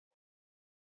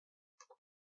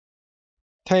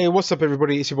Hey, what's up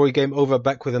everybody? It's your boy Game Over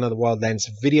back with another Wildlands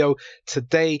video.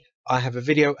 Today I have a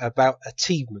video about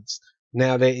achievements.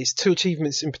 Now there is two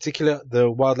achievements in particular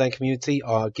the Wildland community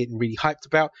are getting really hyped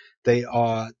about. They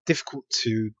are difficult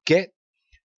to get.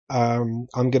 I'm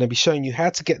going to be showing you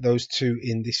how to get those two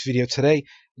in this video today.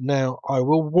 Now I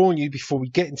will warn you before we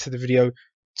get into the video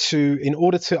in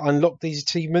order to unlock these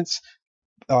achievements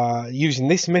using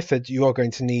this method you are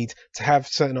going to need to have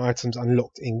certain items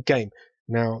unlocked in game.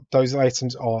 Now, those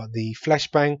items are the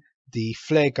flashbang, the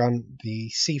flare gun,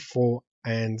 the C4,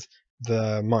 and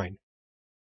the mine.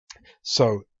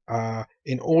 So,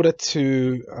 in order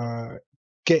to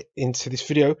get into this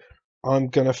video, I'm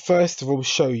going to first of all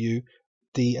show you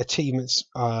the achievements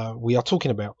we are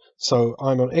talking about. So,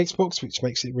 I'm on Xbox, which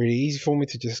makes it really easy for me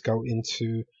to just go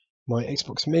into my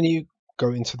Xbox menu,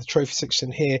 go into the trophy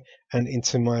section here, and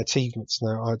into my achievements.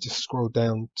 Now, I just scroll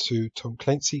down to Tom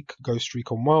Clancy, Ghost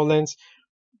Recon Wildlands,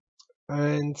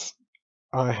 and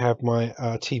I have my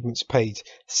achievements page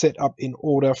set up in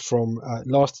order from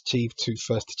last achieved to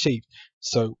first achieved.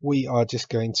 So we are just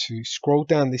going to scroll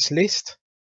down this list,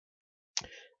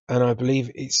 and I believe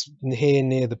it's here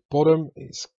near the bottom.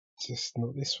 It's just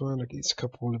not this one. It's a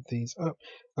couple of these up.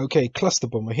 Okay, cluster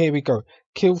bomber. Here we go.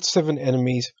 Killed 7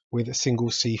 enemies with a single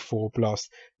C4 blast.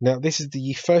 Now this is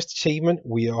the first achievement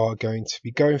we are going to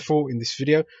be going for in this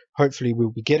video. Hopefully we'll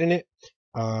be getting it.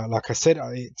 Like I said,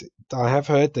 I have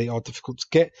heard they are difficult to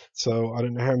get, so I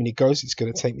don't know how many goes it's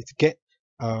going to take me to get.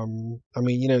 I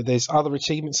mean, you know, there's other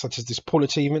achievements such as this pull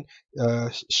achievement,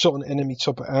 shot an enemy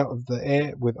chopper out of the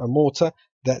air with a mortar.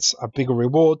 That's a bigger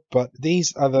reward, but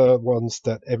these are the ones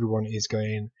that everyone is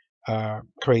going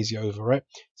crazy over, right?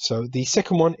 So the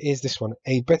second one is this one,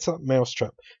 a better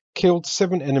mousetrap. Killed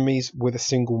 7 enemies with a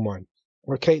single mine.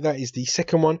 Okay, that is the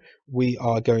second one we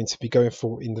are going to be going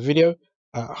for in the video.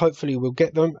 Hopefully we'll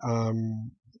get them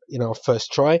in our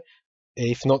first try.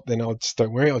 If not, then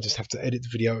don't worry, I'll just have to edit the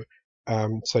video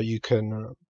so you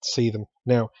can see them.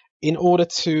 Now, in order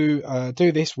to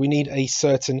do this, we need a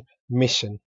certain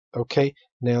mission. Okay,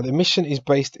 now the mission is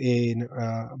based in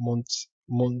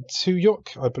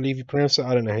Montuyok, I believe you pronounce it.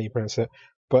 I don't know how you pronounce it,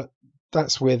 but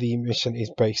that's where the mission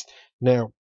is based.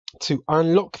 Now, to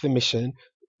unlock the mission,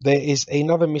 there is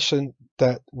another mission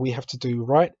that we have to do,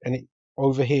 right? And it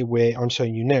over here where I'm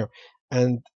showing you now,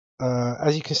 and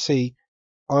as you can see,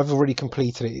 I've already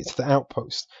completed it. It's the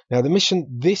outpost. Now the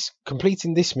mission,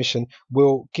 completing this mission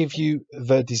will give you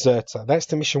the deserter. That's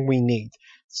the mission we need.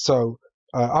 So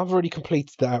I've already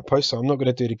completed the outpost, so I'm not going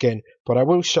to do it again, but I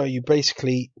will show you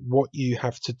basically what you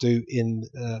have to do in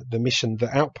the mission, the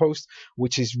outpost,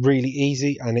 which is really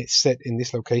easy, and it's set in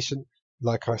this location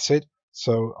like I said.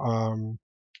 So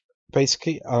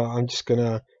basically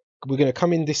we're gonna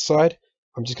come in this side.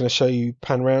 I'm just going to show you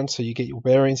pan round so you get your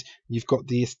bearings. You've got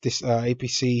this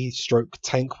APC stroke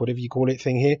tank, whatever you call it,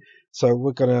 thing here. So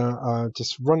we're going to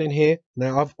just run in here.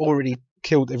 Now I've already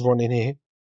killed everyone in here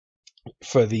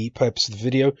for the purpose of the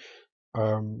video.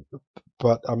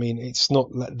 But I mean, it's not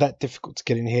that difficult to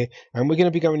get in here. And we're going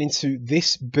to be going into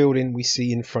this building we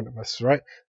see in front of us, right?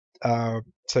 So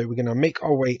we're going to make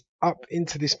our way up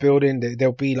into this building.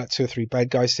 There'll be like 2 or 3 bad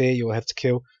guys here you'll have to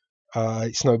kill.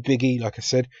 It's no biggie, like I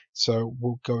said. So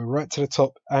we'll go right to the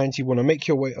top, and you want to make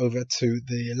your way over to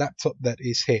the laptop that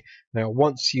is here. Now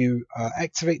once you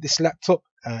activate this laptop,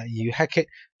 you hack it,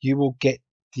 you will get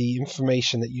the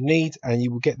information that you need, and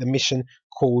you will get the mission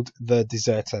called the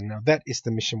deserter. Now that is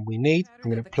the mission we need. I'm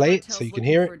going to play it so you can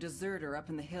hear it. For a deserter up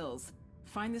in the hills.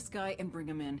 Find this guy and bring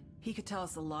him in. He could tell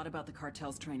us a lot about the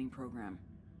cartel's training program.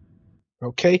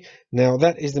 Okay, now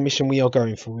that is the mission we are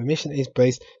going for. The mission is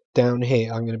based down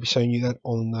here. I'm going to be showing you that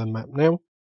on the map now.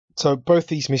 So both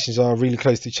these missions are really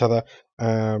close to each other.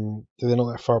 They're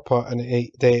not that far apart, and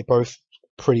they're both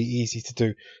pretty easy to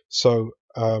do. So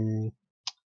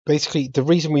basically, the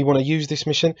reason we want to use this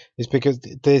mission is because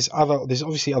there's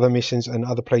obviously other missions and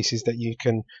other places that you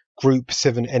can group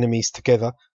 7 enemies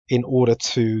together in order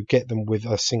to get them with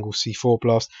a single C4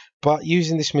 blast. But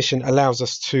using this mission allows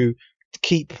us to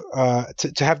keep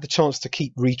to have the chance to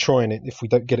keep retrying it if we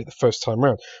don't get it the first time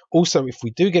round. Also, if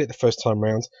we do get it the first time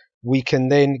round, we can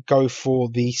then go for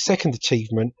the second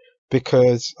achievement,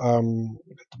 because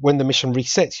when the mission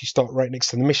resets, you start right next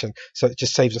to the mission, so it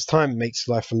just saves us time, makes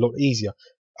life a lot easier.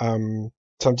 So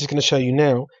I'm just going to show you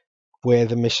now where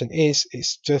the mission is.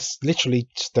 It's just literally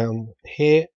just down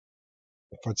here.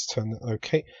 If I just turn that,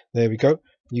 okay, there we go.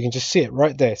 You can just see it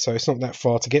right there, so it's not that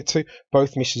far to get to.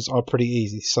 Both missions are pretty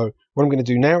easy. So what I'm going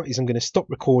to do now is I'm going to stop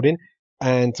recording,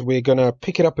 and we're going to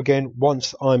pick it up again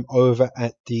once I'm over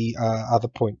at the other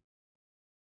point.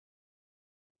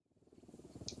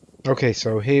 Okay,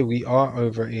 so here we are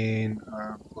over in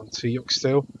on Tuyok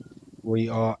still. We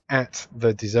are at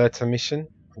the deserter mission.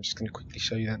 I'm just going to quickly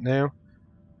show you that now.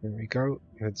 There we go.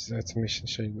 The deserter mission,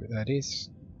 show you what that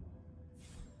is.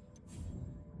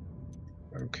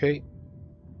 Okay.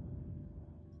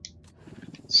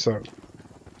 So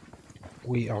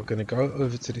we are going to go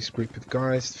over to this group of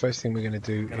guys. The first thing we're going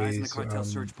to do is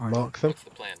mark them. What's the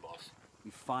plan, boss?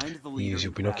 We find the You leader. use your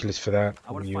and grab binoculars him. for that.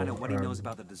 I want or to find out what he your, knows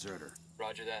about the deserter.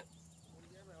 Roger that.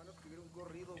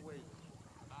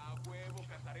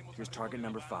 Here's target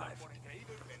number 5.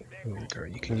 There we go.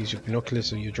 You can use your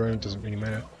binoculars or your drone, doesn't really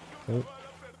matter. Oh.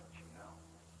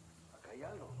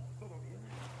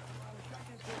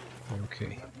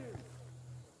 Okay.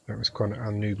 That was quite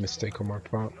an noob mistake on my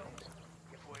part.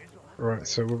 Right,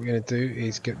 so what we're going to do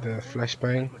is get the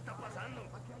flashbang.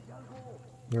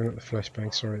 No, not the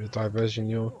flashbang, sorry, the diversion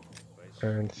yaw.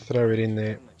 And throw it in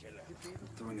there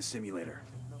Throwing a simulator.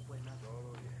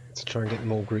 to try and get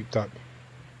them all grouped up.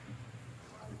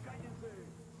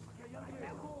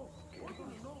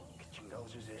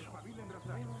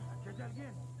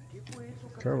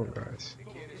 Come on, guys.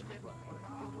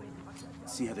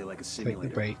 See how they like a Take simulator.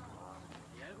 the bait.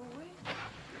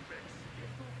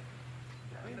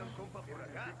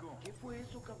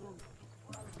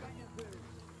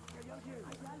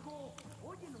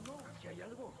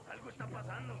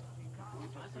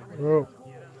 Well,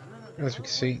 as we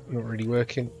can see, not really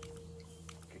working.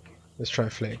 Let's try a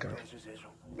flare gun.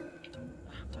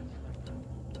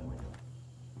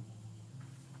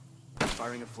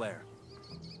 Firing a flare.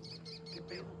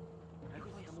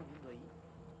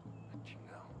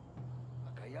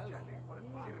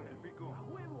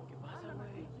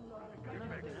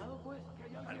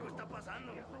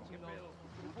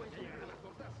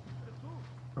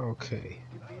 Okay.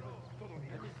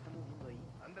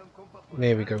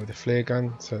 There we go with the flare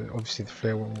gun. So obviously the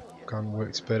flare gun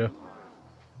works better.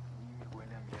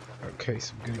 Okay,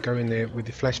 so we're going to go in there with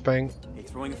the flashbang. Hey,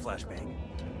 throwing a flashbang.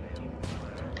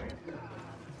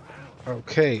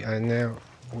 Okay, and now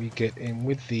we get in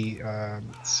with the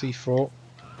C4.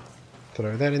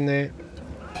 Throw that in there.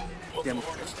 Demo.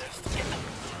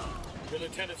 Your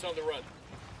lieutenant's on the run.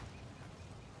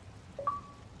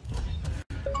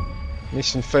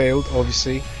 Mission failed,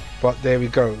 obviously, but there we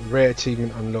go. Rare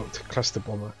achievement unlocked. Cluster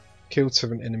bomber. Killed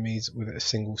 7 enemies with a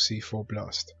single C4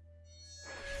 blast.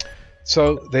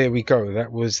 So there we go.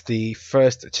 That was the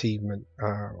first achievement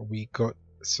we got.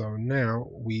 So now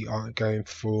we are going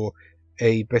for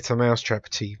a better mousetrap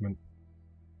achievement.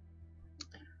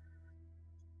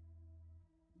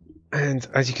 And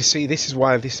as you can see, this is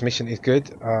why this mission is good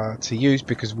to use,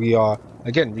 because we are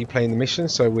again replaying the mission.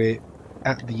 So we're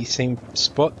at the same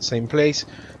spot, same place.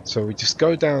 So we just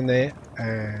go down there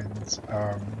and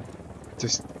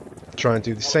just try and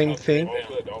do the same thing,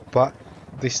 but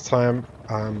this time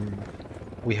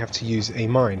we have to use a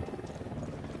mine.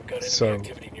 So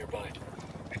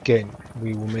again,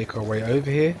 we will make our way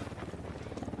over here,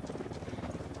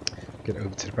 get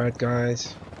over to the bad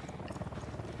guys.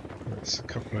 There's a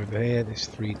couple over here, there's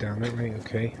 3 down that way,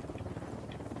 okay.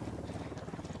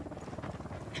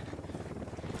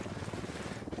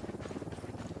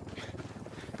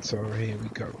 So here we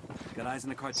go. Got eyes in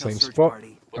the cartel Same search spot.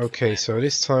 party. Okay, so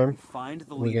this time Find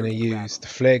the we're leader going to and grab use him. the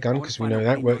flare I gun wanna because we find know out what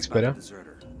that he knows works about the better.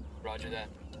 deserter. Roger that.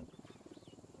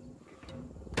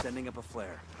 Sending up a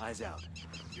flare. Eyes out.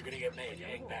 You're gonna get made.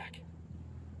 Hang back.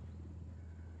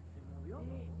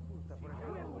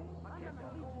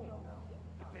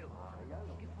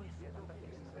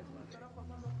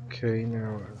 Okay,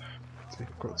 now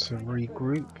they've got to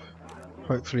regroup.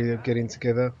 Hopefully they're getting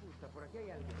together.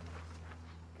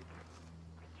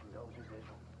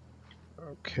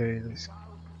 Okay, let's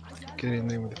get in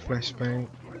there with the flashbang.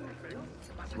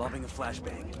 Lobbing a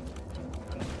flashbang.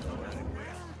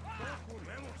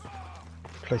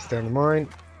 Place down the mine.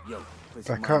 Yo, place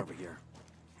Back a mine up. over here.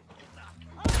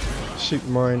 Shoot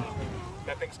the mine.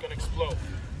 That thing's gonna explode.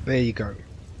 There you go.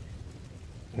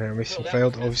 Now mission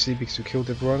failed obviously because we killed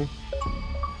everyone.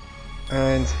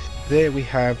 And there we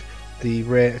have the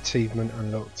rare achievement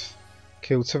unlocked.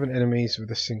 Killed 7 enemies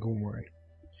with a single mine.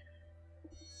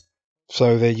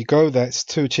 So there you go, that's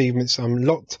 2 achievements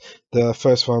unlocked. The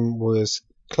first one was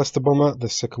Cluster Bomber, the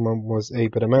second one was a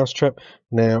better mousetrap.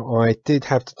 Now I did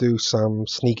have to do some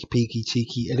sneaky peeky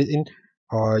cheeky editing.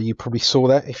 You probably saw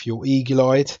that if you're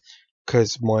eagle-eyed,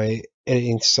 because my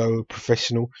editing's so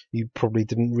professional. You probably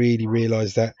didn't really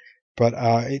realise that, but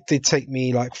it did take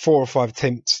me like 4 or 5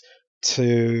 attempts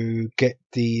to get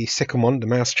the second one, the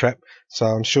mousetrap. So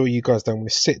I'm sure you guys don't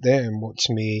want to sit there and watch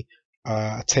me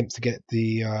attempt to get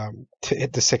the to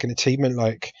hit the second achievement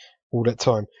like all that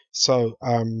time. So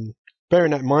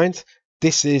bearing that in mind,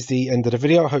 this is the end of the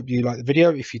video. I hope you liked the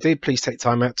video. If you did, please take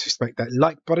time out to smack that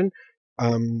like button.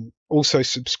 Also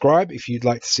subscribe if you'd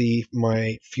like to see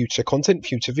my future content,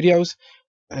 future videos.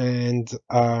 And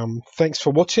thanks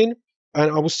for watching,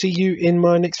 and I will see you in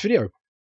my next video.